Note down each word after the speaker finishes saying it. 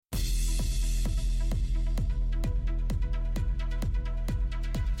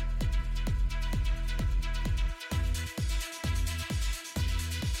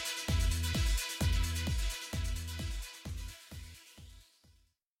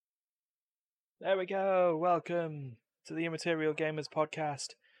There we go. Welcome to the Immaterial Gamers podcast.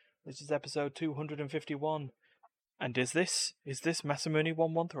 This is episode 251. And is this Masamune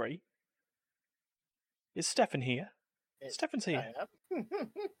 113? Is Stefan here? Stefan's here. I am.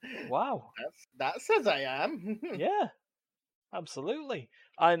 Wow. That says I am. Yeah, absolutely.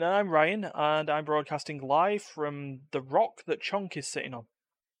 And I'm Ryan, and I'm broadcasting live from the rock that Chonk is sitting on.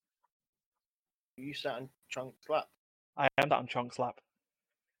 You sat on Chunk's lap. I am that on Chonk's lap.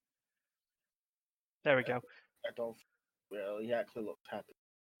 There we go. I don't. Well, he actually looked happy.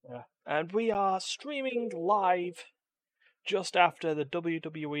 Yeah. And we are streaming live just after the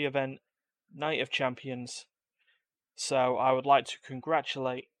WWE event, Night of Champions. So I would like to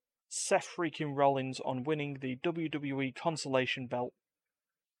congratulate Seth freaking Rollins on winning the WWE Consolation Belt.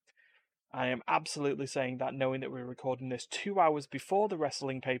 I am absolutely saying that knowing that we're recording this 2 hours before the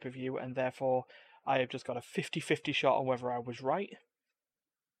wrestling pay-per-view, and therefore I have just got a 50-50 shot on whether I was right.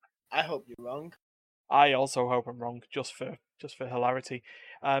 I hope you're wrong. I also hope I'm wrong, just for hilarity.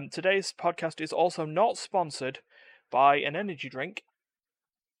 Today's podcast is also not sponsored by an energy drink.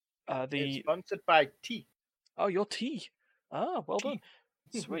 It's sponsored by tea. Oh, your tea. Ah, well done.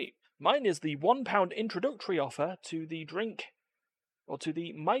 Sweet. Mine is the £1 introductory offer to the drink, or to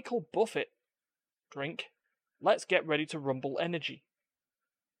the Michael Buffett drink. Let's get ready to rumble energy.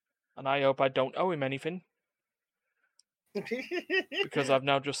 And I hope I don't owe him anything, because I've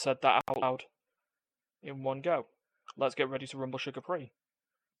now just said that out loud in one go. Let's get ready to rumble sugar free.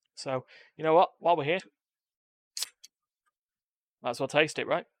 So, you know what? While we're here, might as well taste it,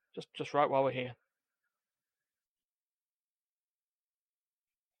 right? Just right while we're here.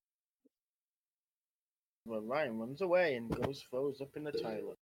 Well, Ryan runs away and goes throws up in the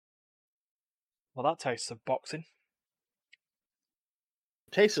toilet. Well, that tastes of boxing.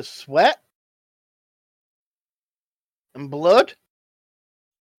 Taste of sweat and blood.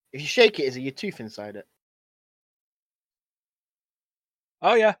 If you shake it, is it your tooth inside it?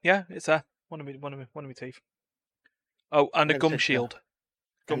 Oh yeah, it's one of my teeth. Oh, and a gum shield.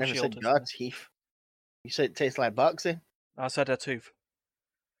 I never said your teeth. You said it tastes like boxing. I said a tooth.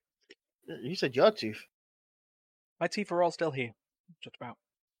 You said your tooth. My teeth are all still here, just about.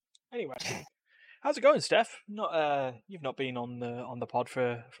 Anyway, how's it going, Steph? You've not been on the pod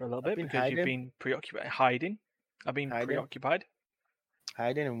for a little bit because hiding. you've been preoccupied. Hiding. I've been preoccupied.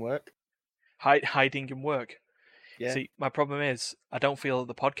 Hiding in work. Hiding in work. Yeah. See, my problem is I don't feel that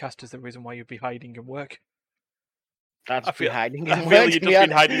the podcast is the reason why you'd be hiding in work. I feel you've just been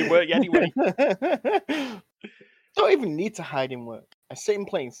hiding in work anyway. Don't even need to hide in work. I sit in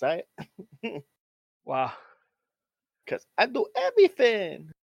plain sight. Wow. Because I do everything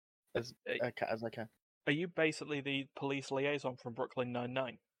as I can. Are you basically the police liaison from Brooklyn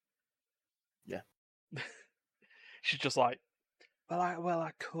Nine-Nine? Yeah. She's just like, I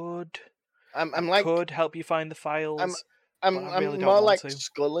could. I'm like, could help you find the files. I'm really more don't like want to.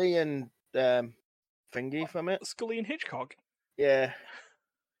 Scully and Thingy from it. Scully and Hitchcock. Yeah.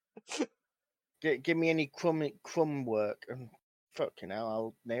 Give me any crumb work and fucking hell,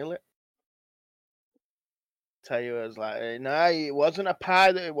 I'll nail it. Tell you, it was like, no, it wasn't a pie.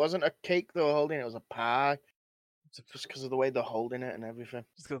 It wasn't a cake they were holding. It was a pie. Just because of the way they're holding it and everything.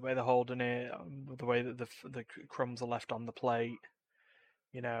 Just the way they're holding it, the way that the crumbs are left on the plate.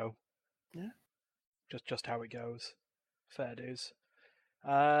 You know. Yeah. Just how it goes. Fair dues.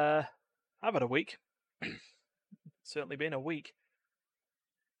 I've had a week. Certainly been a week.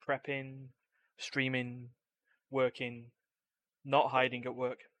 Prepping, streaming, working, not hiding at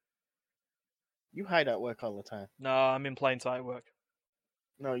work. You hide at work all the time. No, I'm in plain sight at work.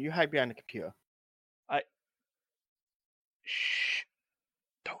 No, you hide behind the computer. Shh.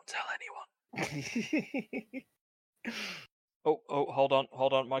 Don't tell anyone. Oh, hold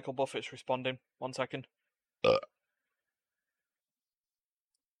on. Michael Buffett's responding. 1 second. That's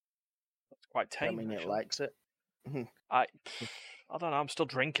quite tame. I mean, it likes it. I don't know. I'm still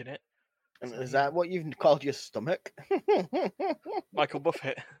drinking it. And is that what you've called your stomach? Michael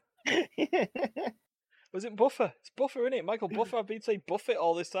Buffett. Was it Buffer? It's Buffer, isn't it? Michael Buffer. I've been saying Buffett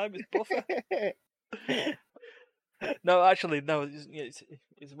all this time. It's Buffer. No, actually, no. It's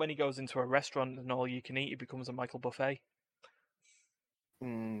when he goes into a restaurant and all you can eat, he becomes a Michael Buffet.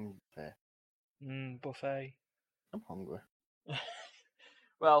 Fair. Buffet. I'm hungry.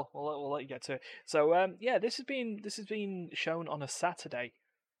 Well, we'll let you get to it. So, yeah, this has been shown on a Saturday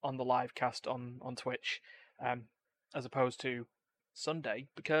on the live cast on Twitch, as opposed to Sunday,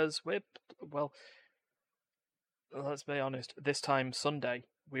 because let's be honest, this time Sunday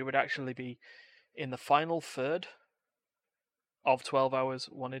we would actually be in the final third of 12 Hours,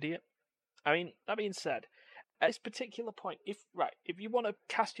 One Idiot. I mean, that being said, at this particular point, if you want to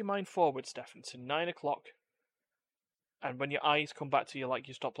cast your mind forward, Stefan, to 9 o'clock, and when your eyes come back to you like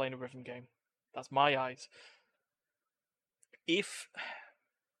you stop playing a rhythm game, that's my eyes.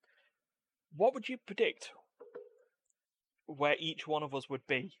 What would you predict where each one of us would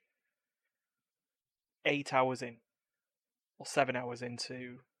be 8 hours in, or 7 hours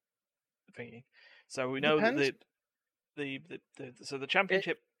into the thingy? So we know Depends. that so the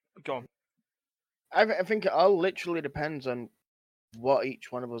championship. Go on. I think it all literally depends on what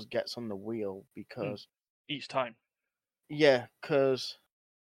each one of us gets on the wheel, because Each time. yeah, because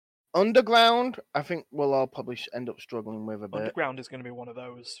Underground, I think we'll all probably end up struggling with a bit. Underground is going to be one of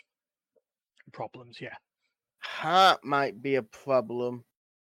those problems, yeah. Heart might be a problem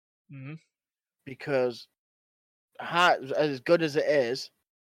Mm-hmm. because Heart, as good as it is,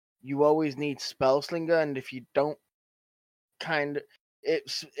 you always need Spellslinger, and if you don't,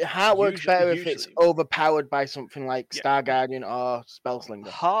 Heart works better if it's overpowered by something like Star Guardian or Spellslinger.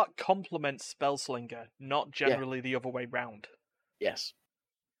 Heart complements Spellslinger, not generally the other way round. Yes.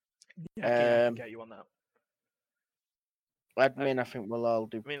 Yeah, I can get you on that. Admin, I think we'll all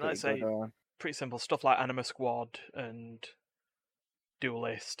do pretty let's good say on. pretty simple stuff like Anima Squad and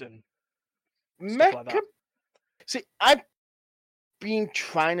Duelist and stuff like that. See, I've been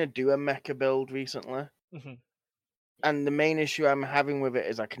trying to do a mecha build recently, and the main issue I'm having with it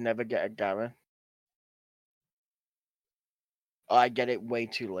is I can never get a Garen. Or I get it way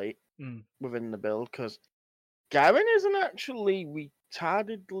too late within the build, because Garen is an actually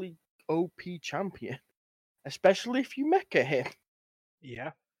retardedly OP champion, especially if you mecha him.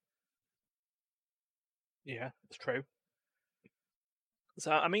 Yeah, it's true.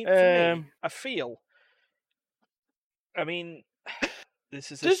 So, I mean, for me, I feel. I mean,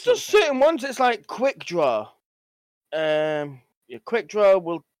 this is. There's just certain ones. It's like quick draw. Your quick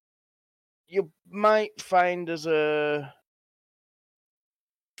draw you might find as a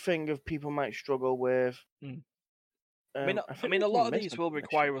thing of people might struggle with. I mean, a lot of these will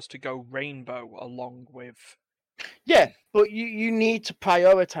require us to go rainbow along with. Yeah, but you need to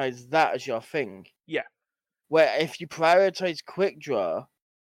prioritize that as your thing. Yeah. Where if you prioritize quick draw,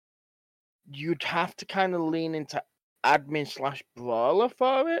 you'd have to kind of lean into admin / brawler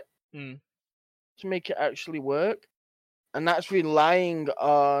for it to make it actually work. And that's relying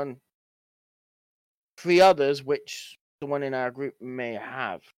on 3 others, which someone in our group may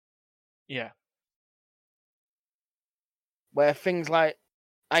have. Yeah. Where things like,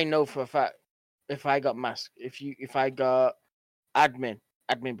 I know for a fact, if I got if I got admin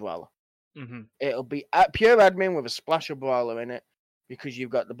brawler, it'll be pure admin with a splash of brawler in it, because you've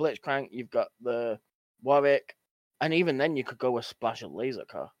got the Blitzcrank, you've got the Warwick, and even then you could go with splash of laser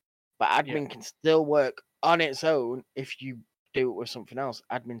car. But admin can still work on its own if you do it with something else.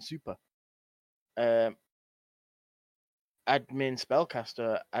 Admin super. Admin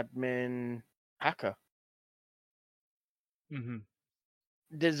spellcaster, admin hacker.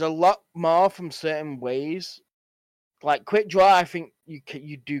 There's a lot more from certain ways. Like quick draw, I think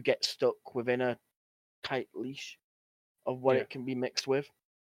you do get stuck within a tight leash of what it can be mixed with.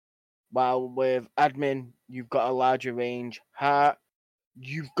 While with admin, you've got a larger range. Heart,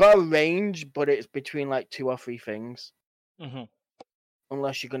 you've got a range, but it's between like 2 or 3 things.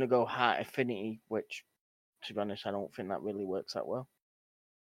 Unless you're going to go Heart Affinity, which, to be honest, I don't think that really works that well.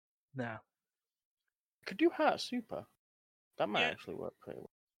 No. Could do Heart Super. That might actually work pretty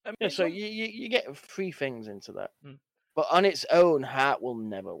well. I mean, so you get 3 things into that. But on its own, Heart will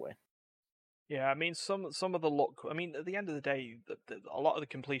never win. Yeah, I mean, some of the luck. I mean, at the end of the day, a lot of the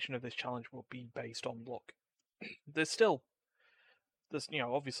completion of this challenge will be based on luck. There's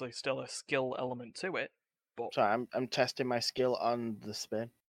obviously still a skill element to it, but so I'm testing my skill on the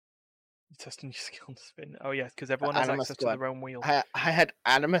spin. You're testing your skill on the spin. Oh yeah, because everyone has access to their own wheel. I had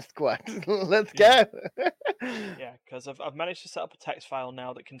Anima Squad. Let's go. Yeah, because I've managed to set up a text file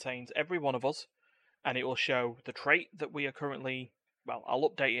now that contains every one of us, and it will show the trait that we are currently. Well, I'll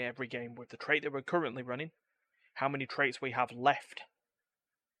update it every game with the trait that we're currently running, how many traits we have left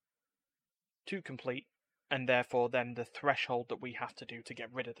to complete, and therefore then the threshold that we have to do to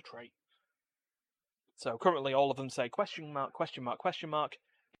get rid of the trait. So currently all of them say question mark,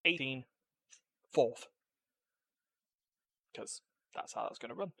 18, 4th. Because that's how that's going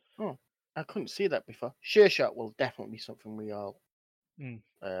to run. Oh, I couldn't see that before. Sure shot will definitely be something we all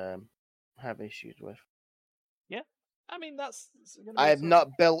have issues with. Yeah, I mean that's. I have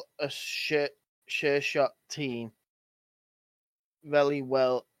not built a sure shot team very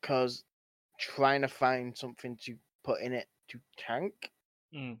well because trying to find something to put in it to tank,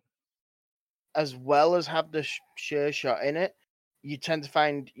 as well as have the sure shot in it, you tend to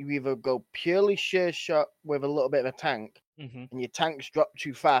find you either go purely sheer shot with a little bit of a tank, Mm-hmm. and your tanks drop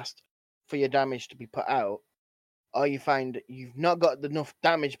too fast for your damage to be put out, or you find you've not got enough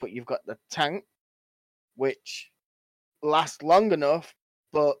damage, but you've got the tank, which lasts long enough,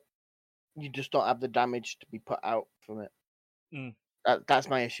 but you just don't have the damage to be put out from it. Mm. That's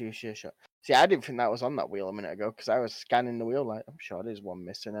my issue with sheer shot. See, I didn't think that was on that wheel a minute ago because I was scanning the wheel like, I'm sure there's one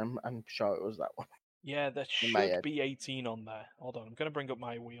missing. I'm sure it was that one. Yeah, there In my should head. be 18 on there. Hold on, I'm going to bring up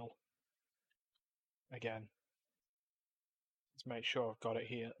my wheel again. Let's make sure I've got it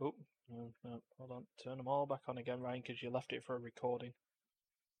here. Oh, no, hold on. Turn them all back on again, Ryan, because you left it for a recording.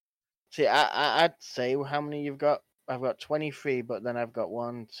 See, I'd say how many you've got. I've got 23, but then I've got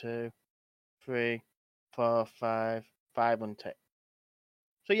 1, 2, 3, 4, 5 unticked.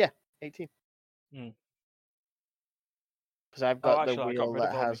 So yeah, 18. Mm. Because I've Oh, got the actually, I got wheel rid of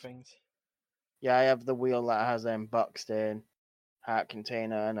that all my has. things. Yeah, I have the wheel that has boxed in heart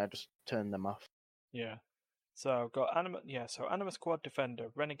container, and I just turn them off. Yeah. So I've got Anima Squad Defender,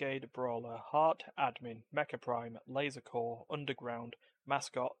 Renegade Brawler, Heart Admin, Mecha Prime, Laser Core, Underground,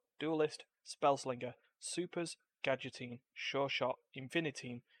 Mascot, Duelist, Spellslinger, Supers, Gadgetine, Sure Shot,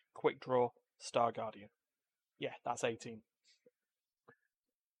 Infinitine, Quick Draw, Star Guardian. Yeah, that's 18.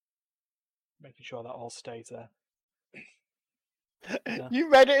 Making sure that all stays there. Yeah. You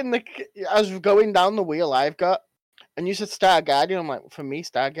read it in the as we're going down the wheel I've got, and you said Star Guardian. I'm like, for me,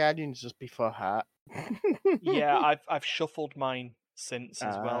 Star Guardian is just before Heart. Yeah, I've shuffled mine since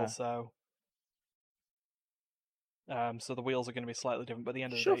as well, so so the wheels are going to be slightly different. But at the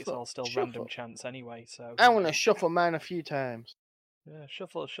end of the day, it's all still random chance anyway. So I want to shuffle mine a few times. Yeah,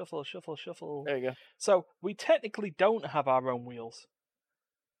 shuffle, shuffle, shuffle, shuffle. There you go. So we technically don't have our own wheels.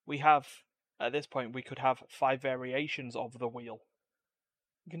 We have, at this point, we could have 5 variations of the wheel.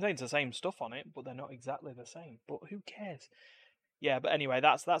 It contains the same stuff on it, but they're not exactly the same. But who cares? Yeah, but anyway,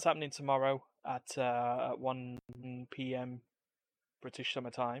 that's happening tomorrow at 1 p.m. British Summer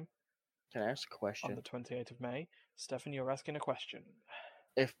Time. Can I ask a question? On the 28th of May. Stefan, you're asking a question.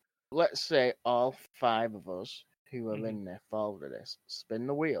 If, let's say, all 5 of us who are in there followed this, spin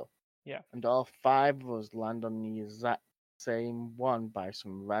the wheel. Yeah. And all 5 of us land on the exact same one by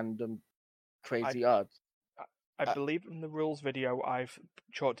some random crazy odds. I believe in the rules video, I've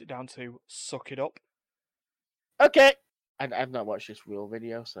chalked it down to suck it up. Okay. I've not watched this rule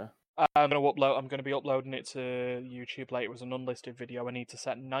video, so. I'm going to be uploading it to YouTube later. It was an unlisted video. I need to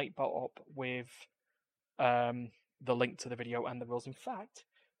set Nightbot up with the link to the video and the rules. In fact,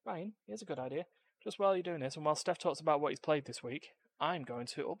 Ryan, here's a good idea. Just while you're doing this, and while Steph talks about what he's played this week, I'm going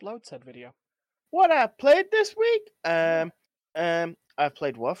to upload said video. What I played this week? I've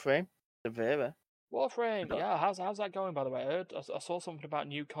played Warframe, Severa. Warframe, yeah. How's that going, by the way? I saw something about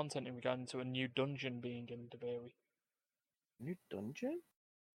new content in regard to a new dungeon being in Debiri. New dungeon?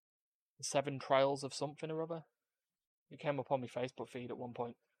 7 trials of something or other. It came up on my Facebook feed at one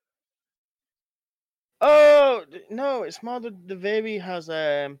point. Oh no, it's more the Debiri has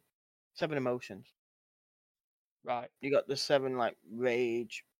 7 emotions. Right. You got the 7 like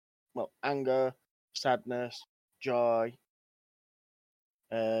rage, well, anger, sadness, joy,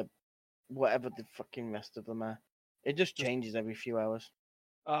 whatever the fucking rest of them are. It just changes every few hours.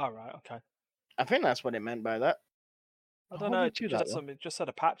 Ah, right, okay. I think that's what it meant by that. I don't know. It just said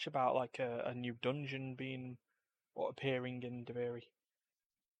a patch about like a new dungeon being appearing in Debiri.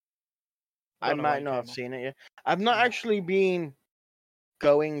 I might not have seen it yet. I've not actually been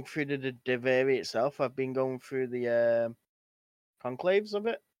going through the Debiri itself. I've been going through the conclaves of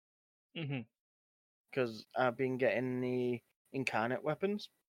it. Mm-hmm. Because I've been getting the incarnate weapons.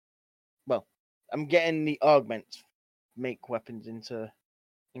 Well, I'm getting the augments make weapons into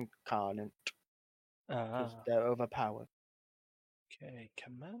incarnate. Because they're overpowered. Okay,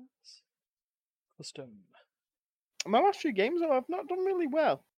 commands. Custom. My last 2 games, though, I've not done really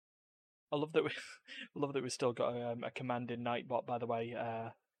well. I love that we still got a command in Nightbot, by the way.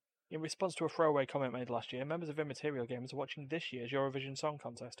 In response to a throwaway comment made last year, members of Immaterial Games are watching this year's Eurovision Song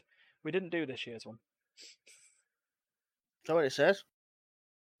Contest. We didn't do this year's one. Is that what it says?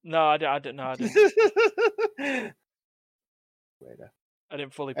 No, I didn't. I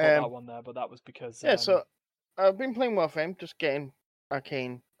didn't fully put that one there, but that was because... Yeah, so I've been playing Warframe, just getting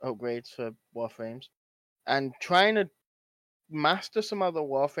arcane upgrades for Warframes, and trying to master some other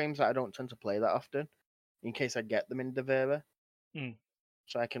Warframes that I don't tend to play that often, in case I get them in Devera.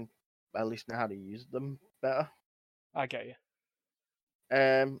 So I can at least know how to use them better. I get you.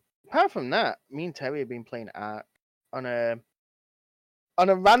 Apart from that, me and Terry have been playing Ark on a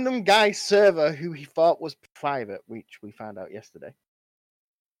random guy's server who he thought was private, which we found out yesterday.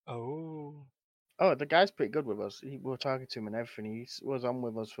 Oh. Oh, the guy's pretty good with us. We were talking to him and everything. He was on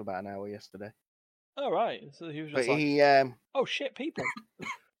with us for about an hour yesterday. Oh right, so he was But just like, he, "Oh shit, people."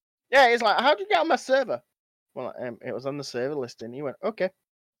 yeah, he's like, "How did you get on my server?" Well, it was on the server listing. He went, "Okay."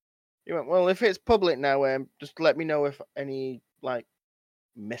 He went, "Well, if it's public now, just let me know if any like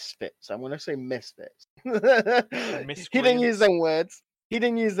misfits. I'm gonna say misfits. He didn't use Miscreants. them words. He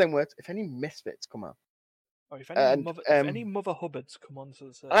didn't use them words. If any misfits come up, Or if and any mother hubbards come onto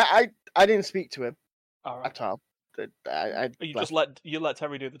the server. I didn't speak to him All right. at all. I You just left let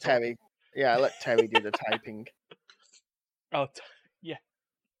Terry do the Terry. talking. Yeah, I let Terry do the typing. Oh, yeah.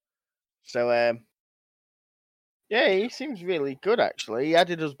 So yeah, he seems really good actually. He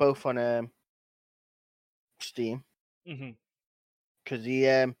added us both on Steam Mhm. because he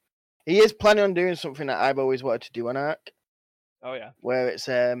is planning on doing something that I've always wanted to do on Ark, Oh yeah. where it's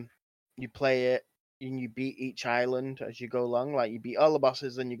you play it and you beat each island as you go along. Like you beat all the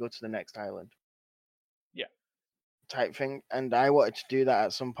bosses, then you go to the next island. Yeah. Type thing. And I wanted to do that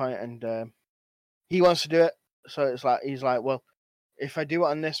at some point, and he wants to do it. So it's like he's like, well, if I do it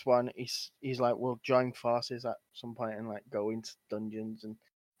on this one, he's like, we'll join forces at some point and like go into dungeons and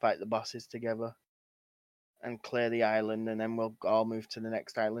fight the bosses together and clear the island, and then we'll all move to the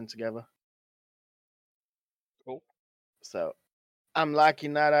next island together. Cool. So I'm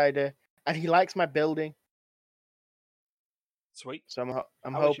liking that idea, and he likes my building. Sweet. So I'm How is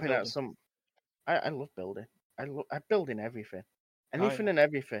your hoping at building? some. I love building. I build in everything, Oh anything yeah. and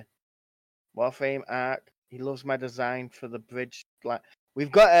everything. Warframe, Ark. He loves my design for the bridge. Like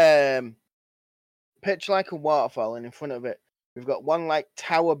we've got pitch like a waterfall, and in front of it we've got one like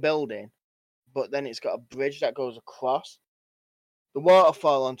tower building, but then it's got a bridge that goes across the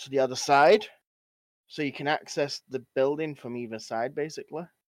waterfall onto the other side, so you can access the building from either side. Basically,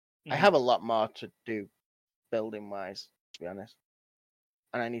 I Mhm. have a lot more to do building wise, to be honest,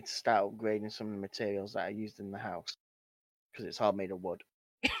 and I need to start upgrading some of the materials that I used in the house because it's all made of wood.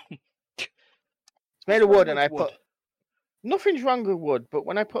 It's made What's of wrong wood, and with I wood? put nothing's wrong with wood, but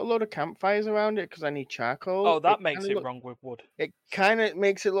when I put a load of campfires around it because I need charcoal, Oh, that makes it wrong with wood. it kind of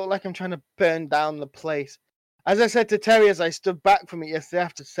makes it look like I'm trying to burn down the place. As I said to Terry as I stood back from it yesterday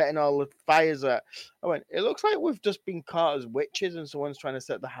after setting all the fires out, I went, it looks like we've just been caught as witches and someone's trying to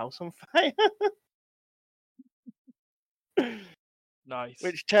set the house on fire. Nice.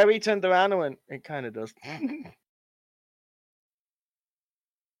 Which Terry turned around and went, it kind of does.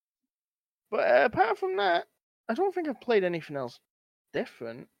 But apart from that, I don't think I've played anything else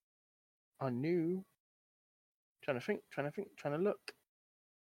different or new. Trying to look.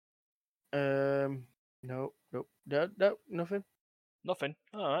 No, nothing. Nothing.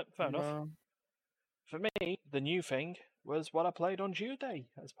 All right. Fair enough. No, For me, the new thing was what I played on Tuesday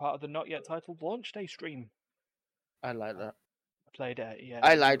as part of the not yet titled launch day stream. I like that. I played it. Yeah.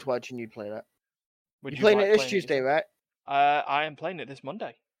 I liked watching you play that. Would You you playing it like this playing it Tuesday, yourself? right? I am playing it this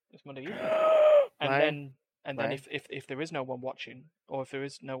Monday. This Monday evening. And Ryan, then Ryan. if there is no one watching, or if there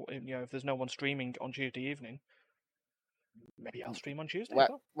is no if there's no one streaming on Tuesday evening, maybe I'll stream on Tuesday as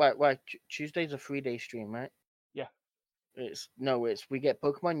well. Why? Tuesday's a 3-day stream, right? Yeah. It's we get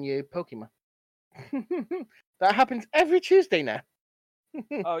Pokemon U, Pokemon. That happens every Tuesday now.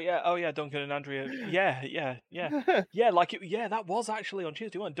 Oh yeah, Duncan and Andrea. Yeah. Like that was actually on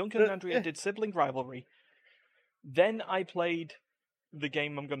Tuesday. When Duncan and Andrea did sibling rivalry. Then I played the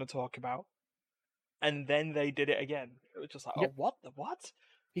game I'm going to talk about, and then they did it again. It was just like, Yep. oh, what the what?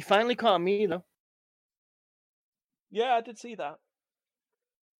 He finally caught me though. Yeah, I did see that.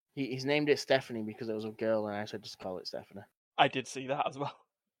 He's named it Stephanie because it was a girl, and I said just call it Stephanie. I did see that as well.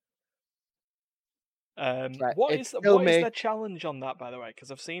 Like, What it's is still what is me. their challenge on that, by the way? Because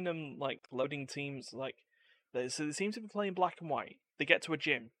I've seen them like loading teams like so they seem to be playing black and white. They get to a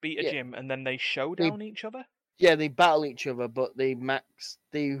gym, beat a Yeah, gym, and then they they showdown each other. they battle each other, but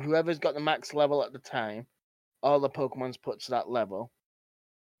whoever's got the max level at the time, all the Pokemon's put to that level.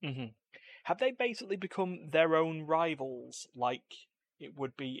 Hmm. Have they basically become their own rivals, like it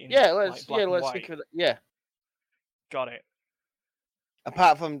would be in like black and let's white? think of it. Yeah. Got it.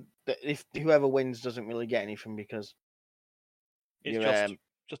 Apart from if whoever wins doesn't really get anything because It's you're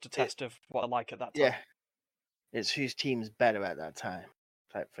just a test of what I like at that time. yeah, it's whose team's better at that time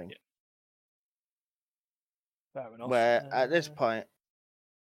type thing. Yeah. Fair enough. Where at this point,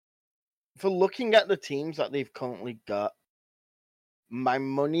 for looking at the teams that they've currently got, my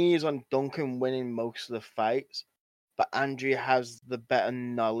money is on Duncan winning most of the fights, but Andrea has the better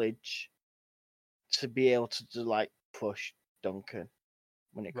knowledge to be able to like push Duncan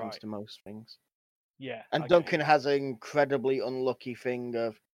when it comes Right. to most things. Yeah. And I get Duncan you. has an incredibly unlucky thing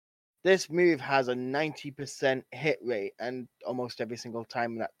of this move has a 90% hit rate, and almost every single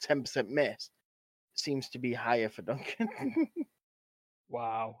time that 10% miss. seems to be higher for Duncan.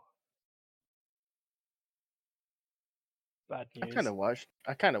 Wow. Bad I news. kind of watched.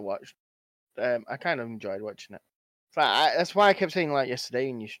 I kind of enjoyed watching it. That's why I kept saying like yesterday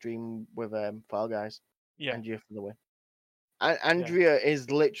in your stream with Fall Guys, Yeah. Andrea for the win. Andrea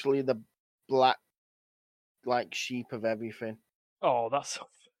is literally the black like sheep of everything. Oh, that's.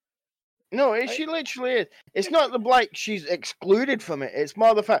 No, she literally is. It's not the like she's excluded from it. It's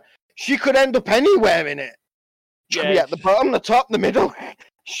more the fact she could end up anywhere in it. She could be at the bottom, the top, the middle.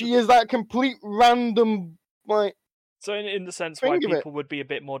 She is that complete random like. So in the sense why people would be a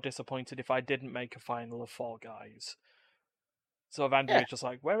bit more disappointed if I didn't make a final of Fall Guys. So if Andrea's just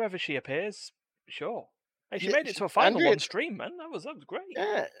like, wherever she appears, sure. Hey, she made it to a final on stream, man. That was great.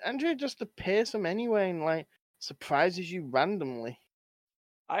 Yeah, Andrea just appears from anywhere and like surprises you randomly.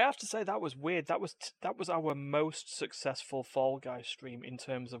 I have to say that was weird. That was our most successful Fall Guys stream in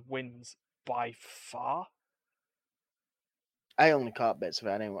terms of wins by far. I only caught bits of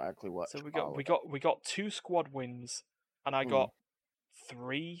it. I didn't actually watch. So we got 2 squad wins, and I got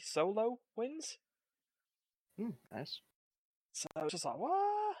 3 solo wins. Nice. So I was just like,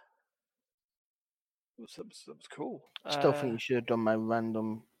 what? That was cool. Still think you should have done my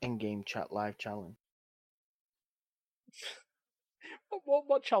random in-game chat live challenge.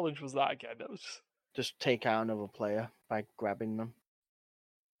 What challenge was that again? That was just take out another player by grabbing them.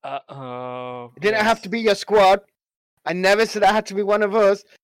 It didn't have to be your squad. I never said it had to be one of us.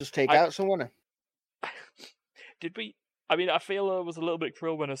 Just take out someone. Did we? I mean, I feel it was a little bit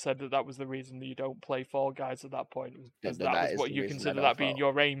cruel when I said that was the reason that you don't play Fall Guys at that point. Because that was what you consider that being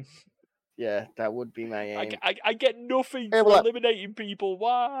your aim. Yeah, that would be my aim. I get nothing for eliminating people.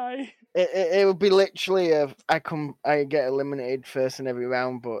 Why? It would be literally I get eliminated first in every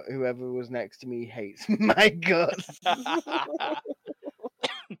round, but whoever was next to me hates my guts.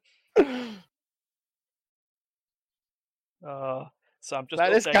 So I'm just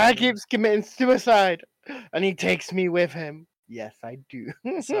like, this guy keeps committing suicide, and he takes me with him. Yes, I do.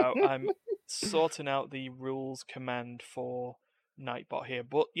 So I'm sorting out the rules command for Nightbot here,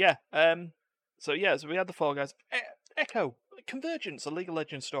 but yeah. So we had the Fall Guys. Echo Convergence, a League of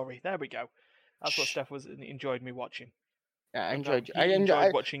Legends story. There we go. That's what Steph enjoyed me watching. Yeah, I enjoyed. He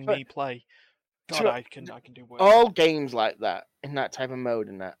enjoyed watching me play. God, I can do worse. All games like that in that type of mode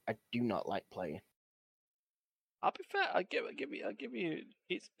and that I do not like playing. I'll be fair. I'll give you.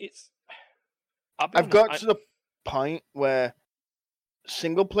 It's. I've got to the point where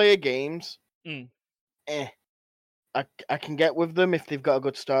single player games, I can get with them if they've got a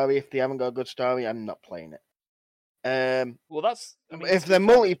good story. If they haven't got a good story, I'm not playing it. Well, that's. If they're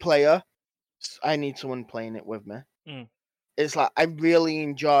multiplayer, I need someone playing it with me. It's like I really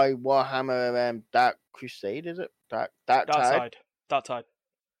enjoy Warhammer Dark Crusade. Is it Dark Tide? Dark Tide.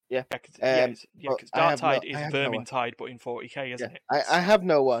 Yeah. Because Dark Tide is Vermintide, but in 40k, isn't it? I have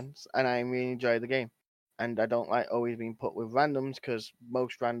no ones, and I really enjoy the game. And I don't like always being put with randoms, because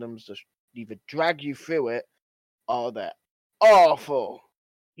most randoms just either drag you through it, or they're awful.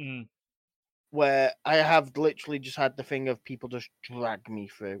 Where I have literally just had the thing of people just drag me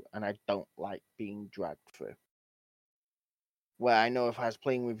through, and I don't like being dragged through. Where I know if I was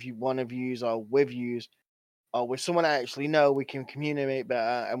playing with one of yous, or with yous, or with someone I actually know, we can communicate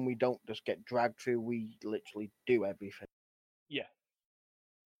better, and we don't just get dragged through. We literally do everything. Yeah.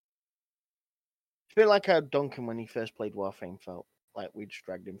 It's a bit like how Duncan, when he first played Warframe, felt like we just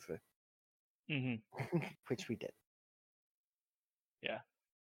dragged him through. Which we did. Yeah.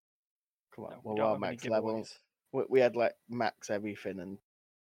 Come on, we're max level. We had like max everything, and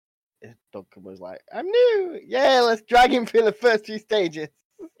Duncan was like, "I'm new, yeah, let's drag him through the first 2 stages."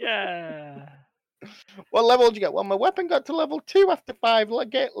 Yeah. What level did you get? Well, my weapon got to level 2 after 5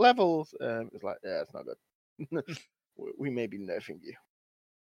 levels. It was like, yeah, it's not good. We may be nerfing you.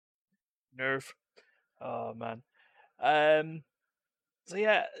 Nerf. Oh man. So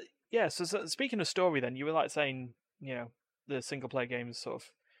yeah. So speaking of story, then you were like saying, the single player games sort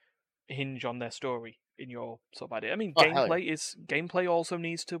of hinge on their story in your sort of idea. I mean, gameplay also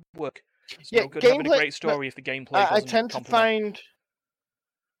needs to work. It's no good having a great story if the gameplay doesn't. I tend to find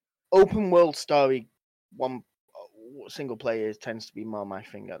open world story one single player tends to be more my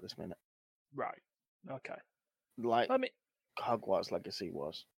thing at this minute. Right. Okay. Like Hogwarts Legacy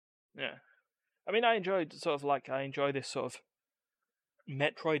was. Yeah. I mean, I enjoy this sort of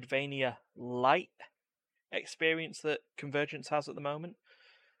Metroidvania light experience that Convergence has at the moment.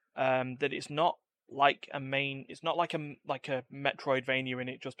 That it's not like a Metroidvania in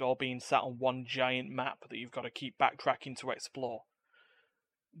it just all being sat on one giant map that you've got to keep backtracking to explore.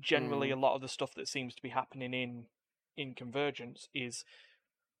 Generally, a lot of the stuff that seems to be happening in Convergence is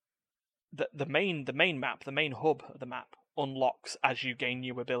the main map, the main hub of the map unlocks as you gain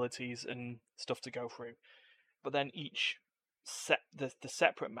new abilities and stuff to go through. But then each the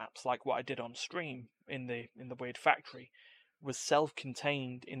separate maps, like what I did on stream in the Weird Factory, was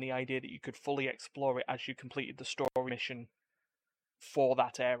self-contained in the idea that you could fully explore it as you completed the story mission for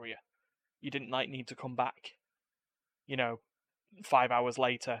that area. You didn't like need to come back, 5 hours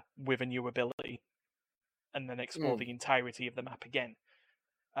later with a new ability and then explore the entirety of the map again.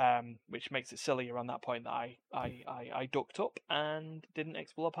 Which makes it sillier on that point that I ducked up and didn't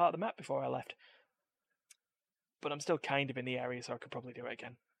explore part of the map before I left. But I'm still kind of in the area, so I could probably do it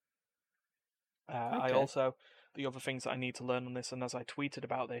again. I also, the other things that I need to learn on this, and as I tweeted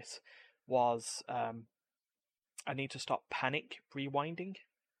about this, was I need to stop panic rewinding.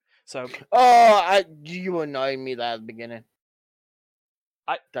 So, you annoyed me there at the beginning.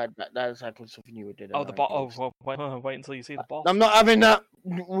 That is exactly something you did. Oh, the bot. Oh, well, wait until you see the boss. I'm not having that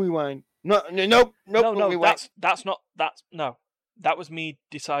rewind. No. That's not. No. That was me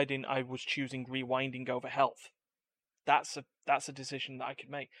deciding I was choosing rewinding over health. That's a decision that I could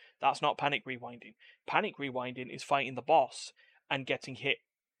make. That's not panic rewinding. Panic rewinding is fighting the boss and getting hit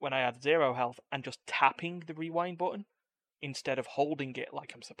when I had 0 health and just tapping the rewind button instead of holding it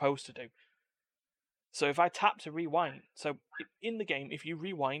like I'm supposed to do. So if I tap to rewind, so in the game, if you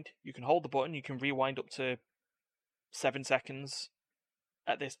rewind, you can hold the button, you can rewind up to 7 seconds.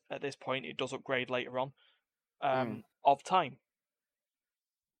 At this point, it does upgrade later on of time.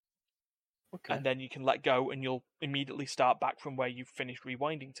 Okay. And then you can let go and you'll immediately start back from where you finished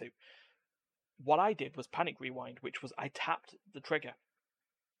rewinding to. What I did was panic rewind, which was I tapped the trigger,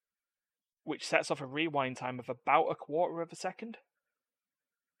 which sets off a rewind time of about 1/4 of a second.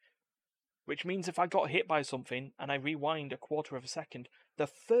 Which means if I got hit by something and I rewind 1/4 of a second, the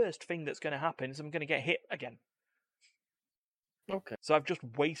first thing that's going to happen is I'm going to get hit again. Okay. So I've just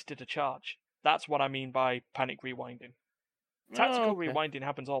wasted a charge. That's what I mean by panic rewinding. Tactical rewinding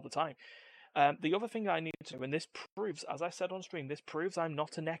happens all the time. The other thing I need to do, and this proves, as I said on stream, this proves I'm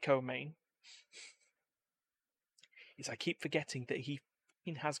not an Echo main, is I keep forgetting that he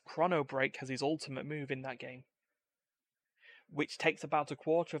has Chrono Break as his ultimate move in that game, which takes about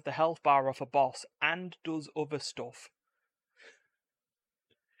 1/4 of the health bar off a boss and does other stuff.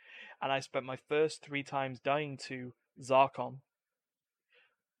 And I spent my first 3 times dying to Zarkon,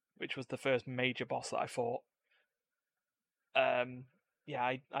 which was the first major boss that I fought.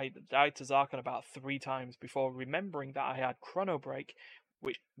 I died to Zarkon about 3 times before remembering that I had Chrono Break,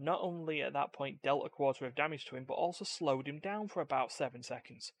 which not only at that point dealt 1/4 of damage to him, but also slowed him down for about 7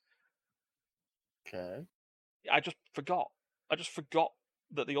 seconds. Okay. I just forgot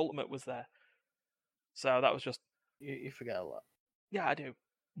that the ultimate was there. So that was just... You forget a lot. Yeah, I do.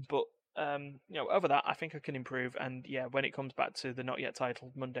 But, over that, I think I can improve. And yeah, when it comes back to the Not Yet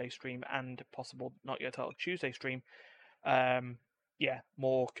Titled Monday stream and possible Not Yet Titled Tuesday stream,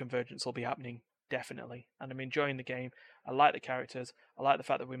 more convergence will be happening, definitely. And I'm enjoying the game. I like the characters. I like the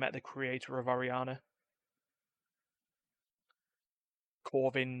fact that we met the creator of Oriana.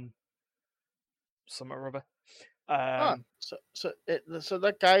 Corvin some or other. So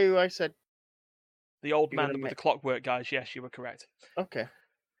that guy who I said... The old man with the clockwork guys, yes, you were correct. Okay.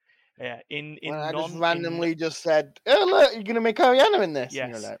 Yeah, I just randomly just said, "Oh look, you're gonna make Oriana in this." Yes.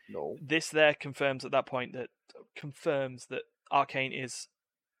 And you're like, no. This there confirms at that point that Arcane is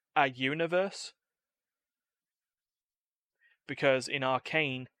a universe, because in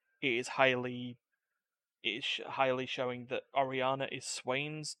Arcane it is highly showing that Oriana is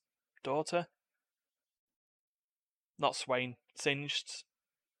Swain's daughter, not Swain, Singed's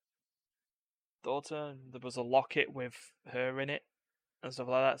daughter. There was a locket with her in it and stuff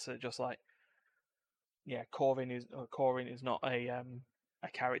like that. So just like, yeah, Corvin is not a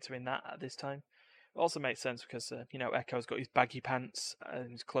character in that at this time. It also makes sense because Echo's got his baggy pants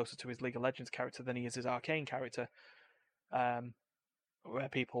and he's closer to his League of Legends character than he is his Arcane character. Where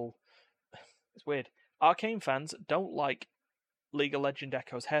people, it's weird. Arcane fans don't like League of Legends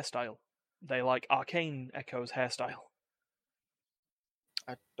Echo's hairstyle. They like Arcane Echo's hairstyle.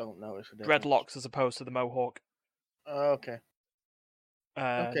 I don't notice a difference. Dreadlocks as opposed to the mohawk. Okay.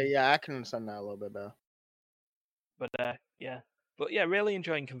 Okay, yeah, I can understand that a little bit better. But yeah, really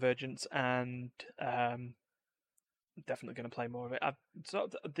enjoying Convergence, and definitely going to play more of it. So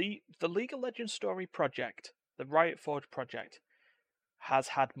the League of Legends story project, the Riot Forge project, has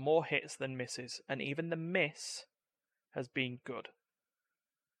had more hits than misses, and even the miss has been good.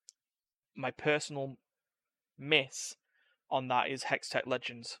 My personal miss on that is Hextech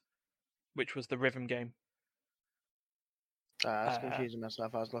Legends, which was the rhythm game. I was confusing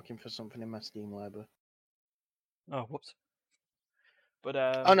myself. I was looking for something in my Steam library. Oh, whoops. But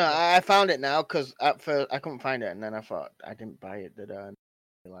Oh no, yeah. I found it now because at first I couldn't find it, and then I thought I didn't buy it. Did I?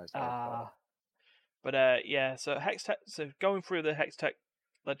 Realized I had bought it. But yeah. So Hextech. So going through the Hextech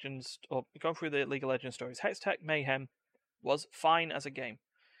Legends, or going through the League of Legends stories, Hextech Mayhem was fine as a game.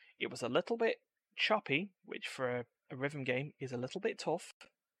 It was a little bit choppy, which for a rhythm game is a little bit tough.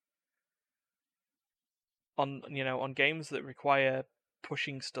 On games that require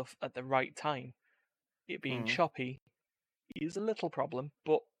pushing stuff at the right time, it being choppy is a little problem,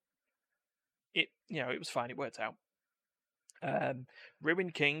 but it was fine. It worked out.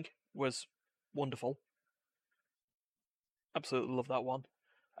 Ruin King was wonderful. Absolutely love that one.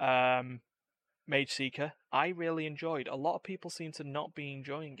 Mage Seeker, I really enjoyed. A lot of people seem to not be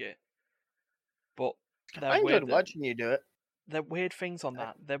enjoying it, but I enjoyed watching you do it. They're weird things on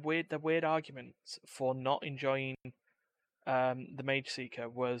that. They're weird arguments for not enjoying the Mage Seeker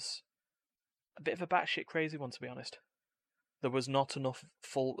was a bit of a batshit crazy one, to be honest. There was not enough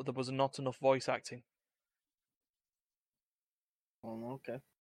voice acting. Oh, okay.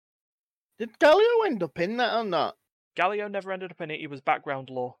 Did Galio end up in that or not? Galio never ended up in it. He was background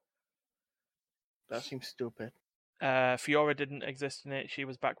lore. That seems stupid. Fiora didn't exist in it. She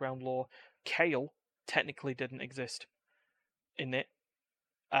was background lore. Kale technically didn't exist in it.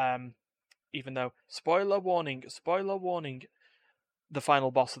 Even though, spoiler warning, the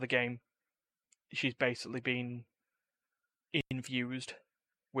final boss of the game, she's basically been infused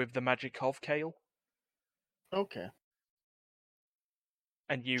with the magic of Kale. Okay.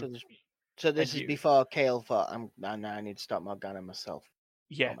 And you. So this is before Kale thought, I need to stop Morgana myself.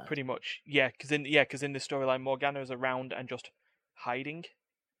 Yeah, pretty much. Yeah, because in the storyline, Morgana is around and just hiding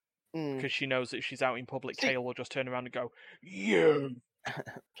because she knows that if she's out in public, Kale will just turn around and go, "Yeah."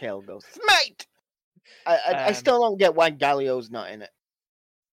 Kale goes, "Smite." I still don't get why Galio's not in it.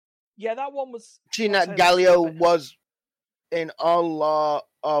 Yeah, that one was. Seeing that Galio was in a lot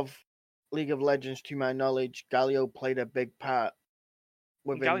of League of Legends, to my knowledge, Galio played a big part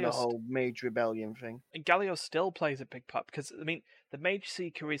within the whole Mage Rebellion thing. And Galio still plays a big part because, I mean, the Mage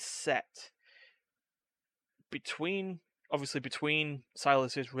Seeker is set between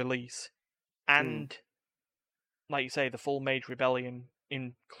Silas's release and, like you say, the full Mage Rebellion,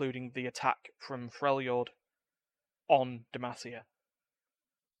 including the attack from Freljord on Demacia.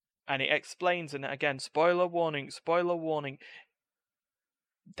 And it explains, and again, spoiler warning,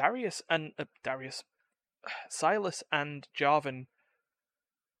 Silas and Jarvan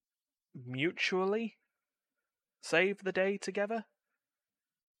mutually save the day together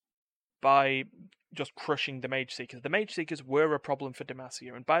by just crushing the Mage Seekers. The Mage Seekers were a problem for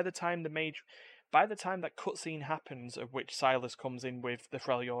Demacia, and by the time that cutscene happens, of which Silas comes in with the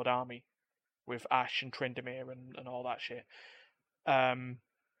Freljord army, with Ashe and Tryndamere and all that shit,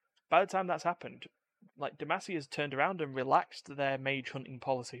 by the time that's happened, like, Demacia's turned around and relaxed their mage hunting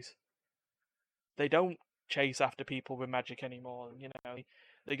policies. They don't chase after people with magic anymore.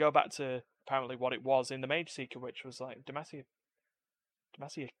 They go back to apparently what it was in the Mage Seeker, which was like Demacia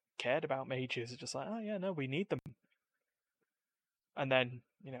cared about mages. It's just like, oh yeah, no, we need them. And then,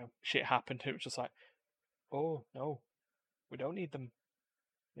 shit happened. It was just like, oh no, we don't need them.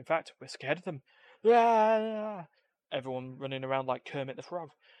 In fact, we're scared of them. Everyone running around like Kermit the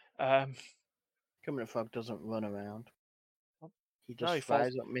Frog. Kermit the Frog doesn't run around. He just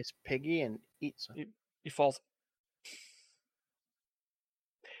flies up Miss Piggy and eats her. He falls.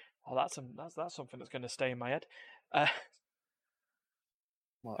 Oh, that's something that's going to stay in my head.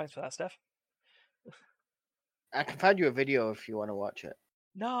 What? Thanks for that, Steph. I can find you a video if you want to watch it.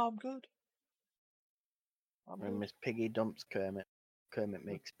 No, I'm good. When Miss Piggy dumps Kermit, Kermit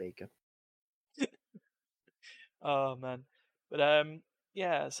makes bacon. Oh man, but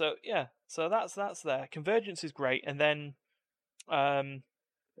yeah. So that's there. Convergence is great, and then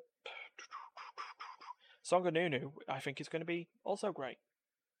Song of Nunu, I think, is going to be also great.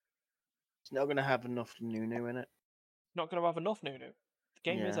 It's not going to have enough Nunu in it. Not going to have enough Nunu. The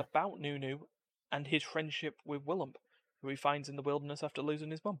game is about Nunu and his friendship with Willump, who he finds in the wilderness after losing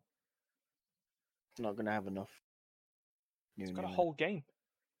his mum. It's not going to have enough Nunu. It's got a whole game.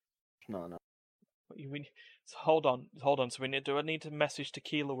 No, no. So hold on. So do I need to message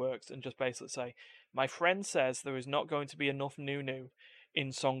Tequila Works and just basically say, my friend says there is not going to be enough Nunu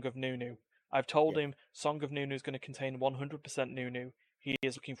in Song of Nunu. I've told him Song of Nunu is going to contain 100% Nunu. He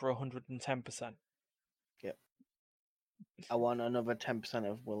is looking for 110%. Yep. I want another 10%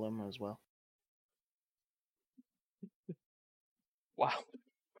 of Willem as well. Wow.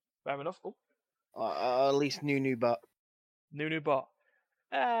 Fair enough. Oh. At least Nunu bot. Nunu bot.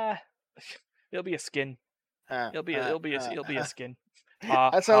 It'll be a skin. It'll be a skin.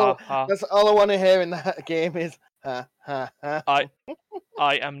 That's all I want to hear in that game is ha ha ha.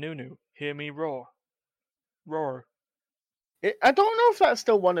 I am Nunu. Hear me roar. Roar. I don't know if that's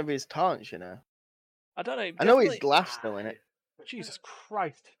still one of his taunts, you know. I don't know. I know Definitely. his laugh's still in it. Jesus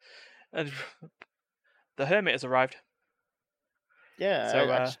Christ. And the hermit has arrived. Yeah,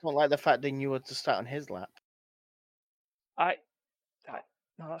 So, I just don't like the fact that you were to start on his lap.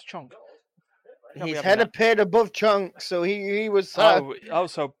 No, that's Chonk. No, His head appeared above Chunk, so he was sat.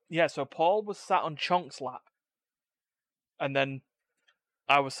 So Paul was sat on Chonk's lap, and then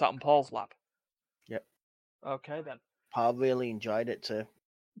I was sat on Paul's lap. Yep. Okay then. Paul really enjoyed it too.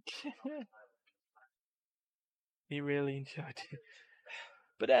 He really enjoyed it.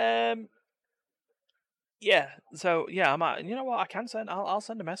 But yeah. So yeah, I might. You know what? I can send. I'll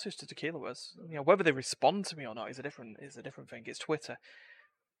send a message to Tequila Wars. You know, whether they respond to me or not is a different thing. It's Twitter.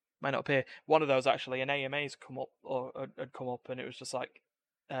 Might not appear. One of those actually, an AMA's come up or had come up, and it was just like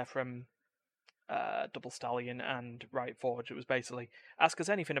from Double Stallion and Right Forge. It was basically ask us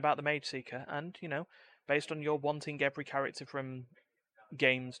anything about the Mage Seeker, and you know, based on your wanting every character from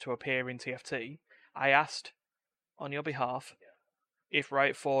games to appear in TFT, I asked on your behalf if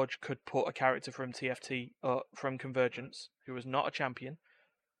Right Forge could put a character from TFT from Convergence who was not a champion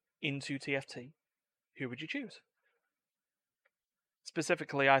into TFT. Who would you choose?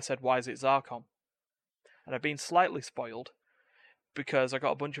 Specifically, I said, why is it Zarkon? And I've been slightly spoiled because I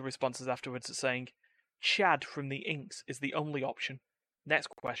got a bunch of responses afterwards saying, Chad from the Inks is the only option. Next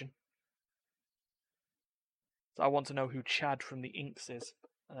question. So I want to know who Chad from the Inks is.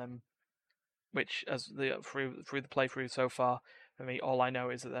 Which, as through the playthrough so far, for me, all I know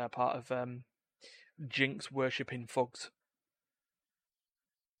is that they're part of Jinx worshipping thugs.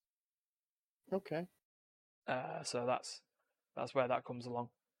 Okay. So that's where that comes along.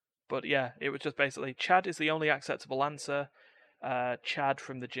 But yeah, it was just basically Chad is the only acceptable answer. Chad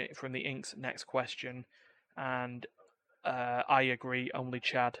from the Inks. Next question, and I agree. Only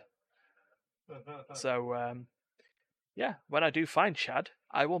Chad. So yeah, when I do find Chad,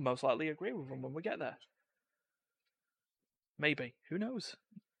 I will most likely agree with him when we get there. Maybe. Who knows?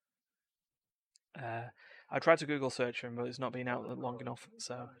 I tried to Google search him, but it's not been out long enough.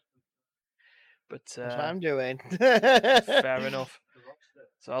 So, but That's what I'm doing. fair enough.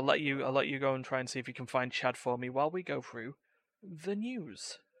 So I'll let you go and try and see if you can find Chad for me while we go through the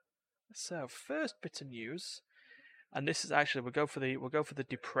news. So first bit of news, and this is actually we'll go for the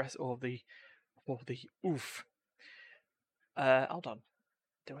depress or the oof. Hold on.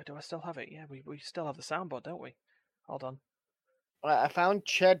 Do I still have it? Yeah, we still have the soundboard, don't we? Hold on. I found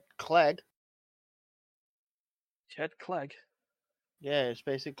Ched Clegg. Ched Clegg. Yeah, it's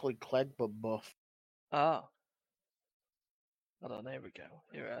basically Clegg but buff. Ah. Hold on, there we go.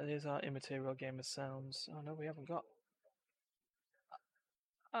 Here's our Immaterial Gamer sounds. Oh no, we haven't got.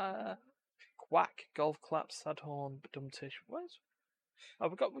 Quack, golf clap, sad horn, dumtish. What? Oh,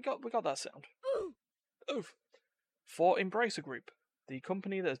 we got that sound. Oof. For Embracer Group, the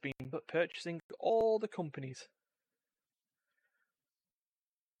company that has been purchasing all the companies.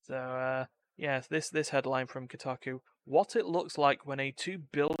 So, yes, this headline from Kotaku: What it looks like when a $2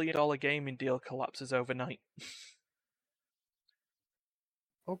 billion gaming deal collapses overnight.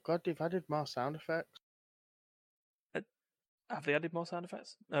 Oh god, they've added more sound effects. Have they added more sound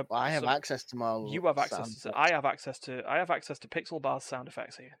effects? Well, I have access to more. You have access to. I have access to Pixel Bar's sound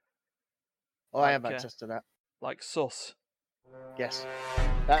effects here. Oh, I have access to that. Like sus. Yes.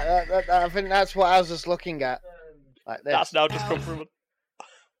 I think that's what I was just looking at. Like this. That's now just come from.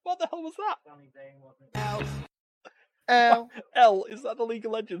 What the hell was that? L. L, is that the League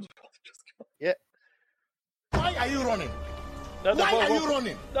of Legends? Yeah. Why are you running? No, Why are you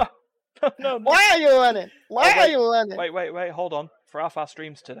running? No. Why are you running? Why are you running? Wait, hold on. For half our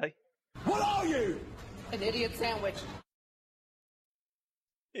streams today. What are you? An idiot sandwich.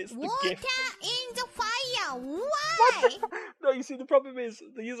 It's the Water gift. in the fire. Why? No, you see, the problem is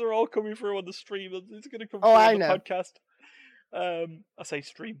these are all coming through on the stream. It's going to come Oh, through I on the know. podcast. I say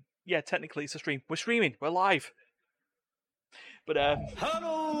stream. Yeah, technically it's a stream. We're streaming. We're live. But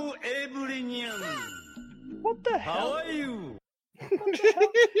Hello, everyone. What the hell? How are you? What the hell?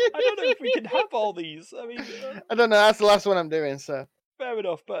 I don't know if we can have all these. I mean, I don't know. That's the last one I'm doing, so. fair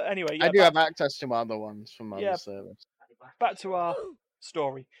enough. But anyway, yeah, I do have access to other ones from other servers. Back to our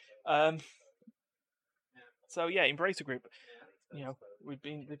story. So yeah, Embracer Group. You know,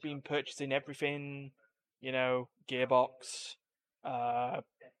 they've been purchasing everything. You know, Gearbox, the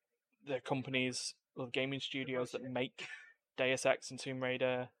companies, the gaming studios that make Deus Ex and Tomb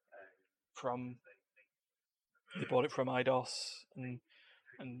Raider. They bought it from IDOS and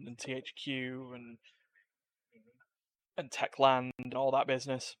THQ and Techland and all that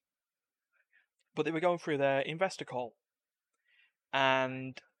business. But they were going through their investor call,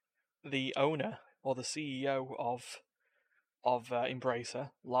 and the owner or the CEO of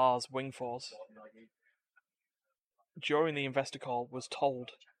Embracer, Lars Wingfors, during the investor call was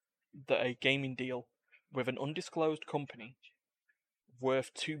told that a gaming deal with an undisclosed company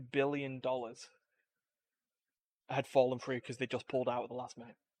worth $2 billion had fallen through because they just pulled out at the last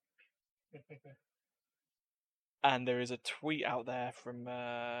minute. And there is a tweet out there from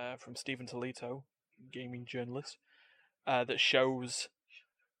Stephen Toledo, gaming journalist, that shows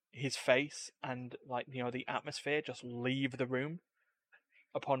his face and the atmosphere just leave the room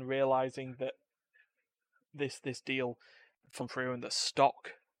upon realizing that this deal fell through and the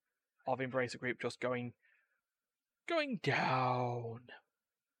stock of Embracer Group just going down.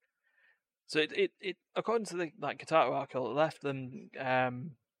 So it according to the Kotaku article, it left them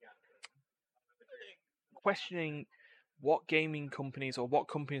questioning what gaming companies or what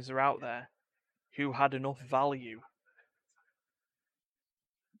companies are out there who had enough value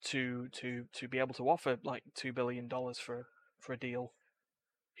to be able to offer $2 billion for a deal,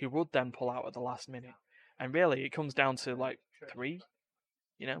 who would then pull out at the last minute. And really, it comes down to three.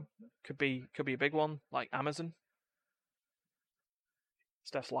 Could be a big one like Amazon.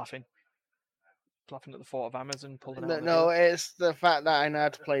 Steph's laughing at the thought of Amazon pulling out. No, it's the fact that I know how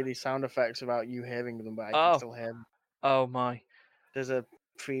to play these sound effects without you hearing them, but I can still hear them. Oh my! There's a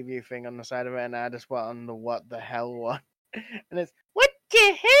preview thing on the side of it, and I just went on the what the hell one, and it's what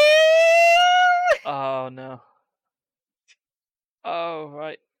the hell. Oh no! Oh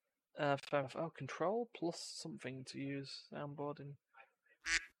right. Fair enough. Oh, control plus something to use soundboard and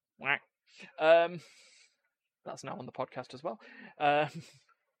whack. That's now on the podcast as well.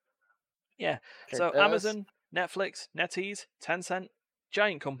 Yeah. Okay, So Amazon, Netflix, NetEase, Tencent,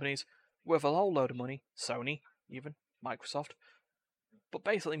 giant companies worth a whole load of money. Sony, even Microsoft, but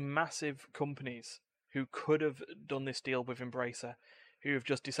basically massive companies who could have done this deal with Embracer, who have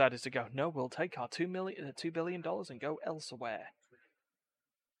just decided to go, no, we'll take our $2 billion and go elsewhere.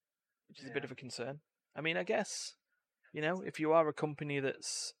 Which is a bit of a concern. I mean, I guess, if you are a company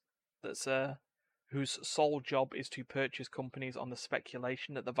that's whose sole job is to purchase companies on the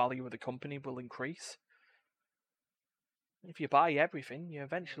speculation that the value of the company will increase, if you buy everything, you're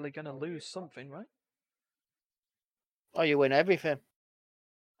eventually going to lose something, right? Oh, you win everything.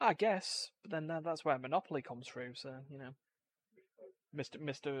 I guess, but then that's where Monopoly comes through. So Mr.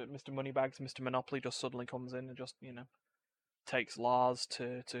 Moneybags, Mr. Monopoly just suddenly comes in and just takes Lars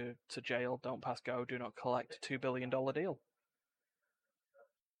to jail. Don't pass go. Do not collect. $2 billion deal.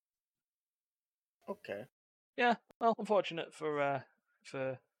 Okay. Yeah. Well, unfortunate for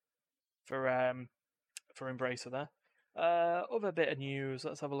Embracer there. Other bit of news.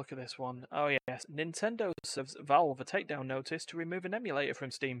 Let's have a look at this one. Oh yes, Nintendo serves Valve a takedown notice to remove an emulator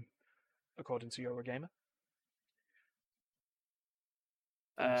from Steam, according to Eurogamer.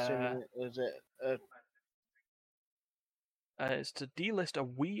 Is it? It's to delist a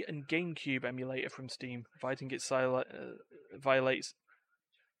Wii and GameCube emulator from Steam, fighting it violates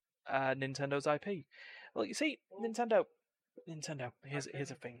Nintendo's IP. Well, you see, Nintendo. Here's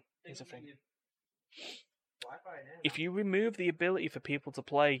a thing. If you remove the ability for people to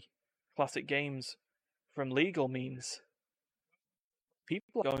play classic games from legal means,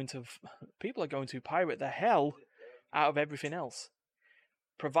 people are going to pirate the hell out of everything else.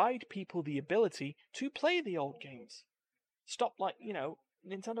 Provide people the ability to play the old games. Stop,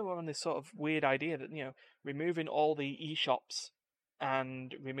 Nintendo are on this sort of weird idea that, removing all the eShops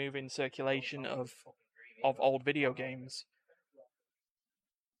and removing circulation of old video games.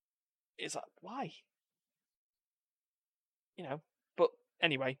 It's like, why? But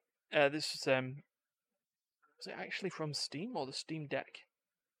anyway, this was it actually from Steam or the Steam Deck?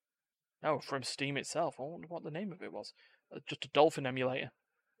 No, from Steam itself. I wonder what the name of it was. Just a Dolphin emulator.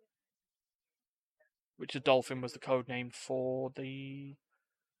 Which the Dolphin was the code name for the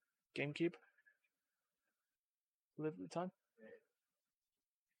GameCube. At the time.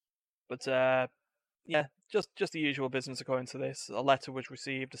 But yeah, just the usual business according to this. A letter was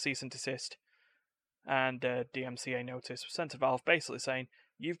received, a cease and desist, and a DMCA notice was sent to Valve, basically saying,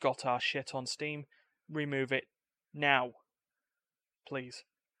 "You've got our shit on Steam. Remove it now, please."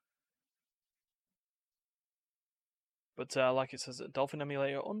 But like it says, a Dolphin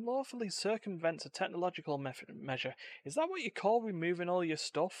emulator unlawfully circumvents a technological measure. Is that what you call removing all your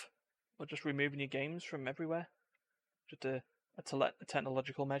stuff? Or just removing your games from everywhere? Just a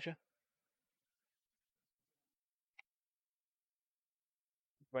technological measure?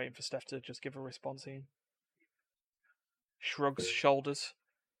 Waiting for Steph to just give a response here. Shrugs shoulders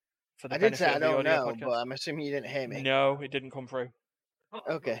for the benefit of the audio podcast. But I'm assuming you didn't hear me. No, it didn't come through.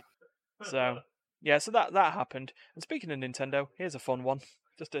 Okay. So, yeah, so that happened. And speaking of Nintendo, here's a fun one.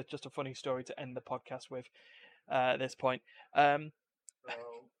 Just a funny story to end the podcast with. At this point,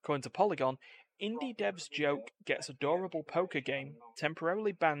 according to Polygon, indie dev's joke gets adorable poker game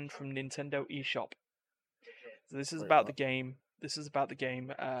temporarily banned from Nintendo eShop. So this is Wait, about what? the game. This is about the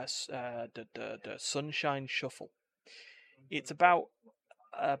game, the Sunshine Shuffle. It's about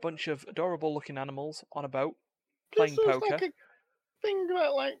a bunch of adorable-looking animals on a boat playing This looks poker. like a thing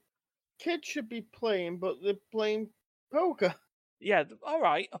that like kids should be playing, but they're playing poker. Yeah, all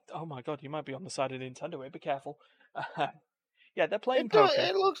right. Oh my god, you might be on the side of Nintendo here. Be careful. Yeah, they're playing poker.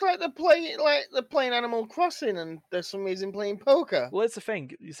 It looks like they're playing Animal Crossing, and there's some reason playing poker. Well, it's the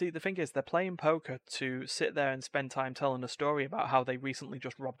thing. You see, the thing is, they're playing poker to sit there and spend time telling a story about how they recently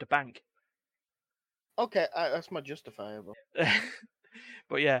just robbed a bank. Okay, that's my justifiable.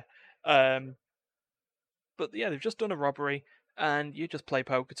 But yeah, they've just done a robbery, and you just play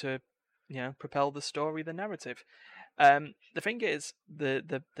poker to, propel the story, the narrative. The thing is,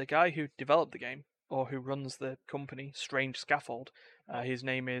 the guy who developed the game, or who runs the company, Strange Scaffold, his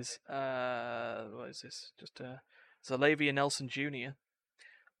name is what is this? Just Zalavia Nelson Jr.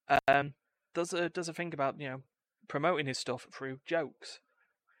 Does a thing about promoting his stuff through jokes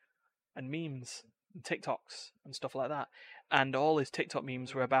and memes and TikToks and stuff like that, and all his TikTok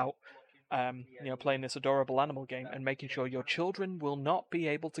memes were about playing this adorable animal game and making sure your children will not be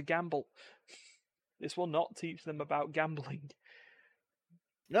able to gamble. This will not teach them about gambling.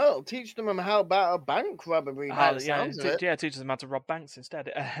 No, it'll teach them how about a bank robbery. By the sounds of it. Yeah, teaches them how to rob banks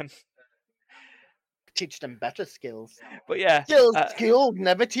instead. Teach them better skills. But yeah, skill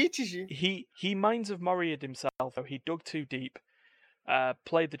never teaches you. He minds of Moriad himself, though. He dug too deep,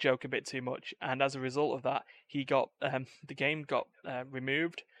 played the joke a bit too much, and as a result of that, he got the game got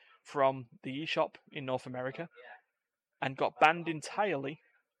removed from the eShop in North America and got banned entirely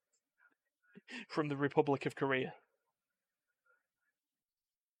from the Republic of Korea.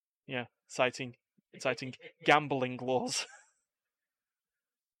 Yeah, citing gambling laws.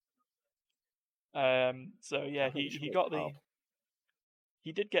 So yeah, he got the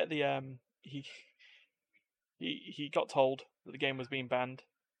he did get the he got told that the game was being banned.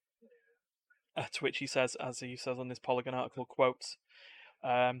 To which he says, as he says on this Polygon article, quotes,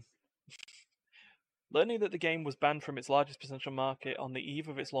 learning that the game was banned from its largest potential market on the eve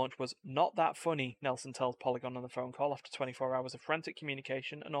of its launch was not that funny, Nelson tells Polygon on the phone call after 24 hours of frantic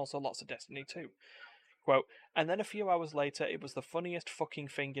communication and also lots of Destiny 2. Quote, and then a few hours later, it was the funniest fucking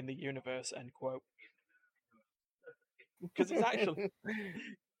thing in the universe, end quote. Because it's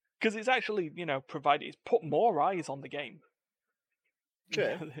actually, provided, it's put more eyes on the game.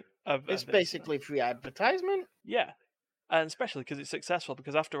 Sure. It's basically free advertisement. Yeah. And especially because it's successful,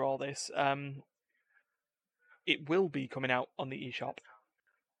 because after all this, it will be coming out on the eShop.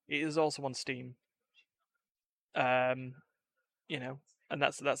 It is also on Steam. And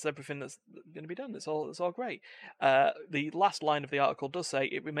that's everything that's going to be done. It's all great. The last line of the article does say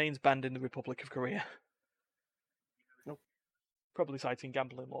it remains banned in the Republic of Korea. Nope. Probably citing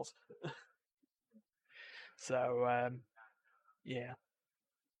gambling laws. So yeah.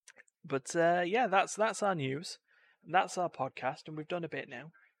 But yeah, that's our news. That's our podcast, and we've done a bit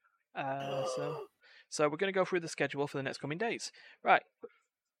now. So we're going to go through the schedule for the next coming days. Right.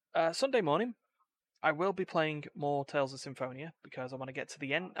 Sunday morning, I will be playing more Tales of Symphonia because I want to get to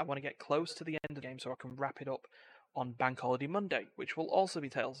the end. I want to get close to the end of the game so I can wrap it up on Bank Holiday Monday, which will also be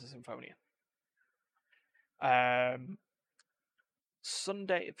Tales of Symphonia.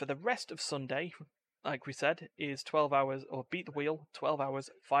 Sunday, for the rest of Sunday, like we said, is 12 hours, or Beat the Wheel, 12 hours,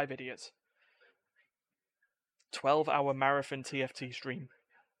 5 Idiots. 12-hour marathon TFT stream.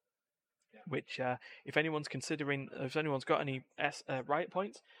 Which, if anyone's got any Riot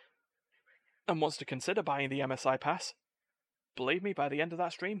points and wants to consider buying the MSI pass, believe me, by the end of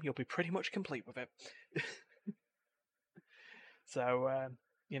that stream, you'll be pretty much complete with it. So,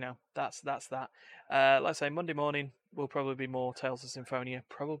 that's that. Let's say Monday morning will probably be more Tales of Symphonia,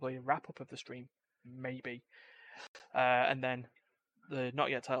 probably a wrap-up of the stream, maybe. And then the Not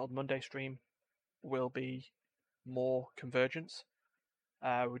Yet Titled Monday stream will be more Convergence.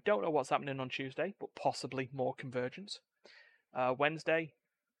 We don't know what's happening on Tuesday, but possibly more Convergence. Wednesday,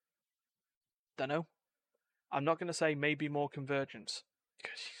 don't know. I'm not going to say maybe more Convergence,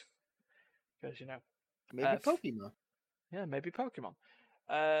 because Maybe Pokemon. Yeah, maybe Pokemon.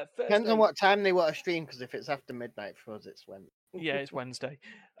 Depends on what time they want to stream, because if it's after midnight for us, it's Wednesday. Yeah, it's Wednesday.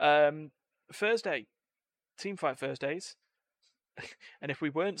 Thursday, Teamfight Thursdays. And if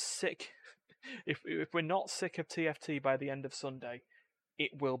we weren't sick, if we're not sick of TFT by the end of Sunday,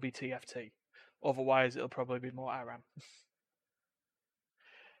 it will be TFT. Otherwise, it'll probably be more ARAM.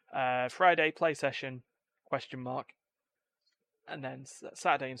 Friday play session ? And then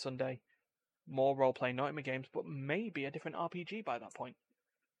Saturday and Sunday, more role-playing Nightmare games, but maybe a different RPG by that point.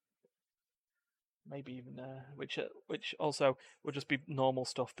 Maybe even which also will just be normal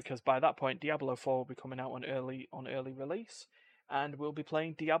stuff, because by that point Diablo 4 will be coming out on early release, and we'll be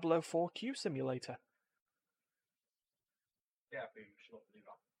playing Diablo 4 Q Simulator.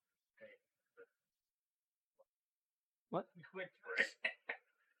 What?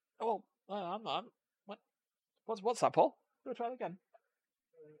 Oh, I'm not. What? What's that, Paul? We'll try it again.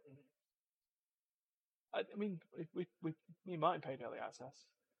 I mean, we might have paid early access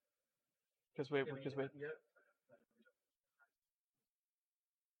because we're.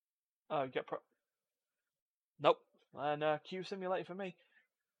 Oh, Nope. And Q Simulator for me.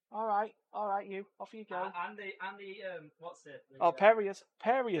 All right, you off you go. And the what's it? Perriers,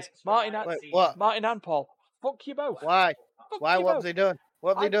 Martin and Wait, what? Martin and Paul. Fuck you both. Why? Fuck Why? you What both. have they done?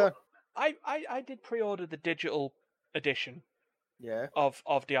 What have they done? I did pre-order the digital edition Yeah. of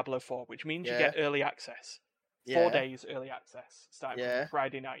Diablo 4, which means you get early access. 4 days early access, starting from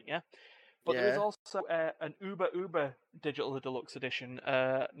Friday night, yeah? But there is also an Uber digital deluxe edition,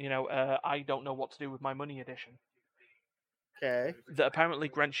 I don't know what to do with my money edition. Okay. That apparently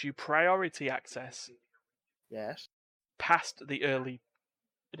grants you priority access. Yes. Past the early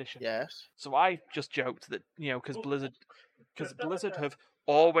edition. Yes. So I just joked that, because Blizzard have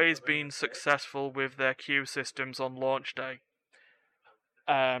always been successful with their queue systems on launch day.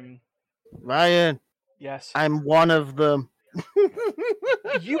 Ryan. Yes. I'm one of them.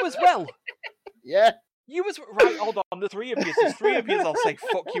 You as well. Yeah. You was right. Hold on, the three of you. There's three of you. I'll say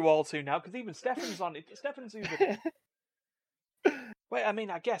fuck you all to now, because even Stefan's on it. Stefan's Uber. Wait,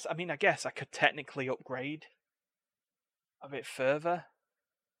 I guess I could technically upgrade a bit further,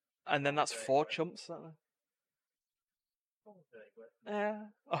 and then that's 4 chumps.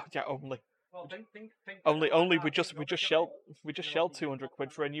 Oh yeah, only. Well, Only we just shelled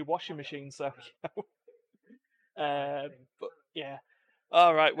 £200 for a new washing machine. So, but yeah.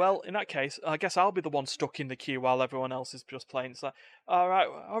 All right. Well, in that case, I guess I'll be the one stuck in the queue while everyone else is just playing. So, all right.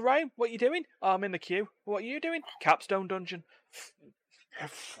 What are you doing? Oh, I'm in the queue. What are you doing? Capstone Dungeon.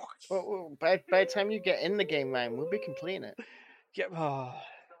 Well, by the time you get in the game, Ryan, we'll be completing it. Yeah.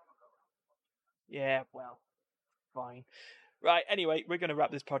 Well, fine. Right. Anyway, we're going to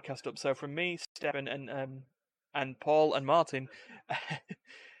wrap this podcast up. So, from me, Stephen, and Paul and Martin,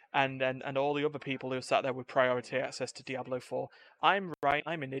 and all the other people who sat there with priority access to Diablo 4, I'm Ryan.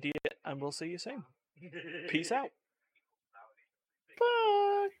 I'm an idiot, and we'll see you soon. Peace out.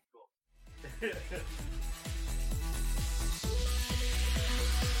 Bye.